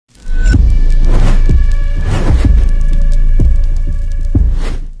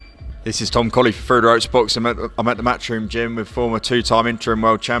This is Tom Colley for Through the Ropes Boxing. I'm at the Matchroom gym with former two-time interim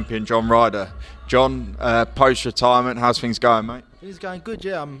world champion John Ryder. John, post-retirement, how's things going, mate? It's going good,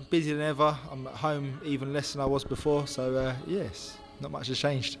 yeah. I'm busier than ever. I'm at home even less than I was before, so yes, not much has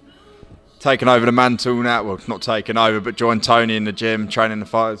changed. Taking over the mantle now, well, not taking over, but joined Tony in the gym, training the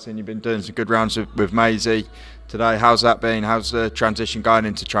fighters, and you've been doing some good rounds with Maisie today. How's that been? How's the transition going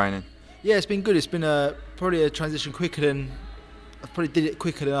into training? Yeah, it's been good. It's been probably a transition quicker than I probably did it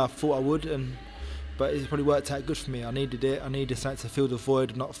quicker than I thought I would, but it's probably worked out good for me. I needed it. I needed something to fill the void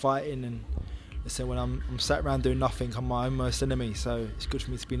of not fighting. And listen, when I'm sat around doing nothing, I'm my own worst enemy. So it's good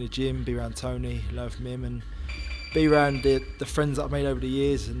for me to be in the gym, be around Tony, learn from him, and be around the friends that I've made over the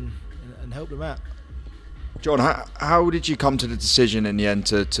years and help them out. John, how did you come to the decision in the end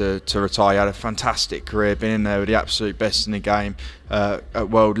to retire? You had a fantastic career, been in there with the absolute best in the game at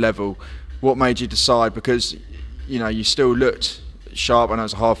world level. What made you decide? Because you know you still looked sharp. I know it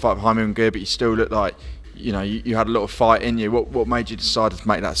was a hard fight for Jaime Munguia, but you still looked like you had a lot of fight in you. What made you decide to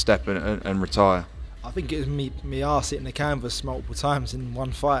make that step and retire? I think it was me arse hitting the canvas multiple times in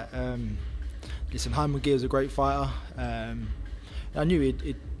one fight. Listen, Jaime Munguia was a great fighter. I knew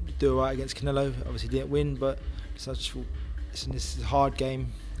he'd do alright against Canelo. Obviously didn't win, but I just thought, listen, this is a hard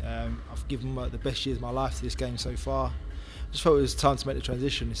game. I've given the best years of my life to this game so far. I just felt it was time to make the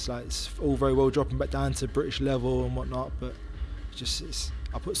transition. It's all very well dropping back down to British level and whatnot, but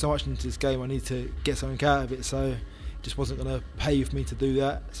I put so much into this game. I need to get something out of it, so it just wasn't going to pay for me to do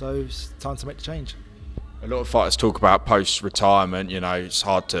that. So it's time to make the change. A lot of fighters talk about post-retirement, it's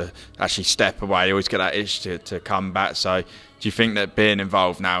hard to actually step away. You always get that itch to come back. So do you think that being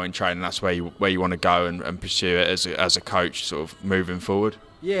involved now in training, that's where you want to go and pursue it as a coach, sort of moving forward?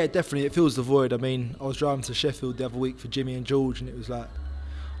 Yeah, definitely. It fills the void. I mean, I was driving to Sheffield the other week for Jimmy and George, and it was like,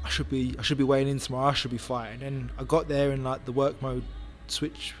 I should be weighing in tomorrow, I should be fighting. And I got there and the work mode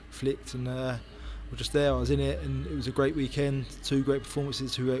switch flicked, and I was just there, I was in it, and it was a great weekend, 2 great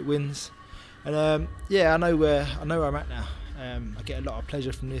performances, 2 great wins. And yeah, I know where I'm at now. I get a lot of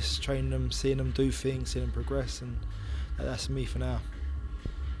pleasure from this, training them, seeing them do things, seeing them progress, and that's me for now.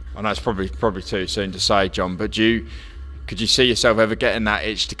 I know it's probably too soon to say, John, but could you see yourself ever getting that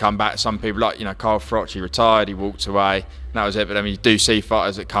itch to come back? Some people, like Carl Froch, he retired, he walked away, and that was it. But I mean, you do see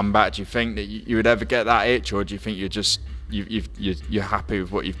fighters that come back. Do you think that you would ever get that itch, or do you think you're happy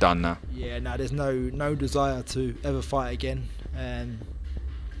with what you've done now? Yeah, no, there's no desire to ever fight again,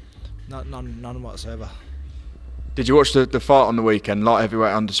 none whatsoever. Did you watch the fight on the weekend? Light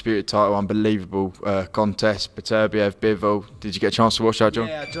heavyweight undisputed title, unbelievable contest. Beterbiev, Bivol. Did you get a chance to watch that, John?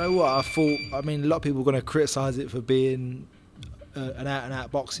 Yeah, do you know what? I mean, a lot of people are going to criticise it for being an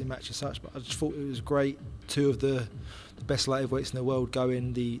out-and-out boxing match as such, but I just thought it was great. 2 of the best light heavyweights in the world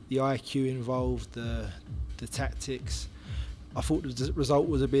going. The IQ involved, the tactics. I thought the result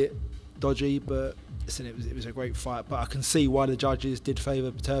was a bit dodgy, but listen, it was a great fight. But I can see why the judges did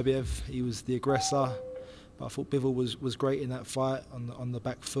favour Beterbiev. He was the aggressor. I thought Bivol was great in that fight on the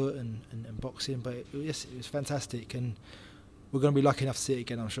back foot and boxing, but yes, it was fantastic, and we're going to be lucky enough to see it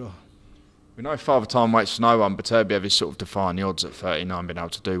again, I'm sure. We know Father Time waits for no one, but Beterbiev is sort of defying the odds at 39, being able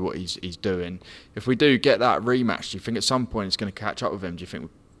to do what he's doing. If we do get that rematch, do you think at some point it's going to catch up with him? Do you think we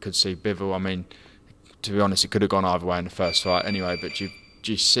could see Bivol? I mean, to be honest, it could have gone either way in the first fight anyway, but do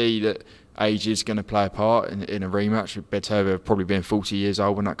you see that age is going to play a part in a rematch, with Beterbiev probably being 40 years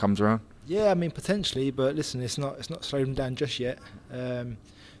old when that comes around? Yeah, I mean, potentially, but listen, it's not slowed him down just yet.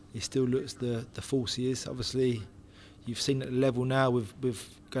 He still looks the force he is. Obviously, you've seen at the level now with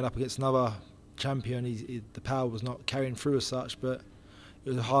going up against another champion. The power was not carrying through as such, but it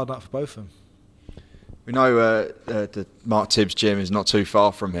was a hard night for both of them. We know the Mark Tibbs gym is not too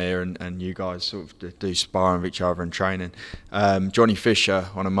far from here, and you guys sort of do sparring with each other and training. Johnny Fisher,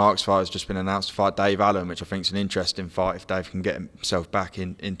 one of Mark's fighters, just been announced to fight Dave Allen, which I think is an interesting fight if Dave can get himself back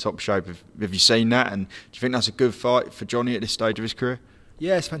in top shape. Have you seen that? And do you think that's a good fight for Johnny at this stage of his career?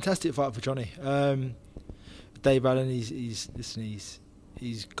 Yeah, it's a fantastic fight for Johnny. Dave Allen, he's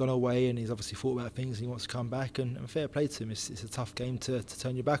gone away and he's obviously thought about things and he wants to come back, and fair play to him. It's a tough game to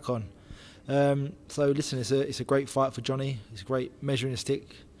turn your back on. So listen, it's a great fight for Johnny. It's a great measuring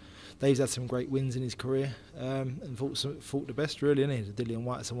stick. Dave's had some great wins in his career, and fought the best, really, isn't he? The Dillian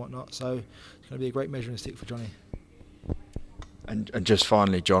Whites and whatnot. So it's going to be a great measuring stick for Johnny. And just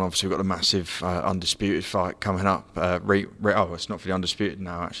finally, John, obviously we've got a massive undisputed fight coming up. Oh, it's not for the undisputed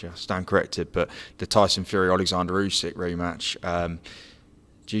now, actually. I stand corrected, but the Tyson Fury Oleksandr Usyk rematch.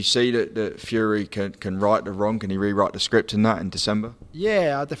 Do you see that Fury can right the wrong? Can he rewrite the script in that in December?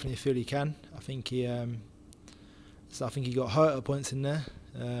 Yeah, I definitely feel he can. I think he got hurt at points in there.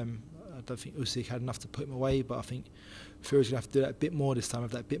 I don't think Usyk had enough to put him away, but I think Fury's going to have to do that a bit more this time,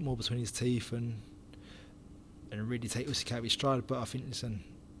 have that bit more between his teeth and really take Usyk out of his stride. But I think, listen,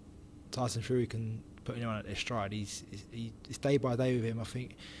 Tyson Fury can put anyone at their stride. It's day by day with him. I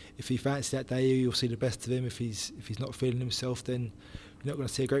think if he fancies that day, you'll see the best of him. If he's not feeling himself, then you're not going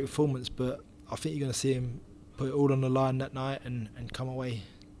to see a great performance. But I think you're going to see him put it all on the line that night and come away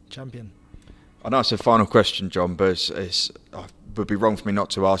champion. I know it's a final question, John, but it would be wrong for me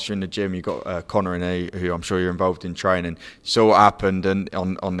not to ask you in the gym. You've got Conor in there, who I'm sure you're involved in training. Saw what happened and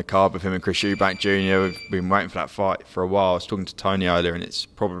on the card with him and Chris Eubank Jr. We've been waiting for that fight for a while. I was talking to Tony earlier, and it's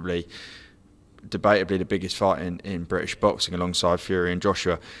probably debatably the biggest fight in British boxing alongside Fury and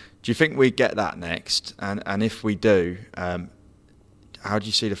Joshua. Do you think we get that next? And if we do, how do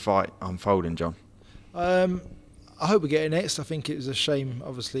you see the fight unfolding, John? I hope we get it next. I think it was a shame,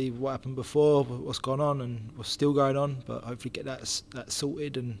 obviously, what happened before, what's gone on and what's still going on. But hopefully get that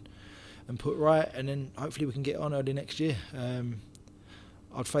sorted and put right, and then hopefully we can get on early next year.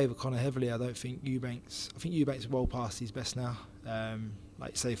 I'd favour Conor heavily. I think Eubank's well past his best now.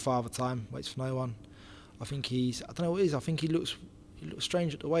 Like you say, father time, waits for no one. I think I don't know what it is. I think he looks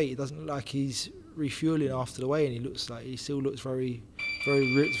strange at the weight. He doesn't look like he's refuelling after the weigh, and he still looks very,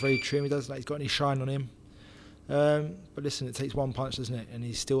 very ripped, very trim. He doesn't look like he's got any shine on him. But listen, it takes one punch, doesn't it? And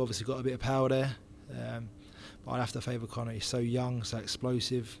he's still obviously got a bit of power there. But I'd have to favour Conor. He's so young, so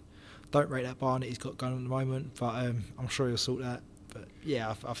explosive. Don't rate that bar that he's got going on at the moment, but I'm sure he'll sort that. But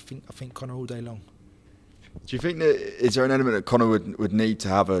yeah, I think Conor all day long. Do you think that is there an element that Conor would need to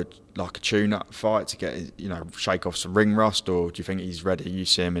have a tune-up fight to get shake off some ring rust, or do you think he's ready? You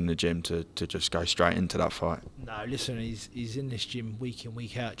see him in the gym to just go straight into that fight? No, listen, he's in this gym week in,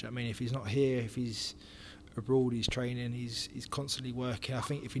 week out. Do you know what I mean? If he's not here, if he's abroad, he's training, he's constantly working. I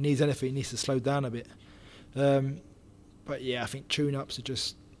think if he needs anything, he needs to slow down a bit. But yeah, I think tune-ups are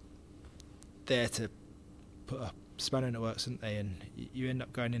just there to put a spanner in the works, aren't they? And you end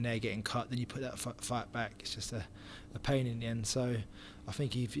up going in there getting cut, then you put that fight back. It's just a pain in the end. So I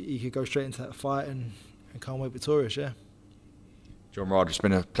think he could go straight into that fight and come away victorious, yeah. John Ryder, it's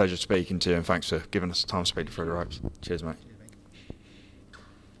been a pleasure speaking to you, and thanks for giving us the time to speak through the ropes. Cheers, mate.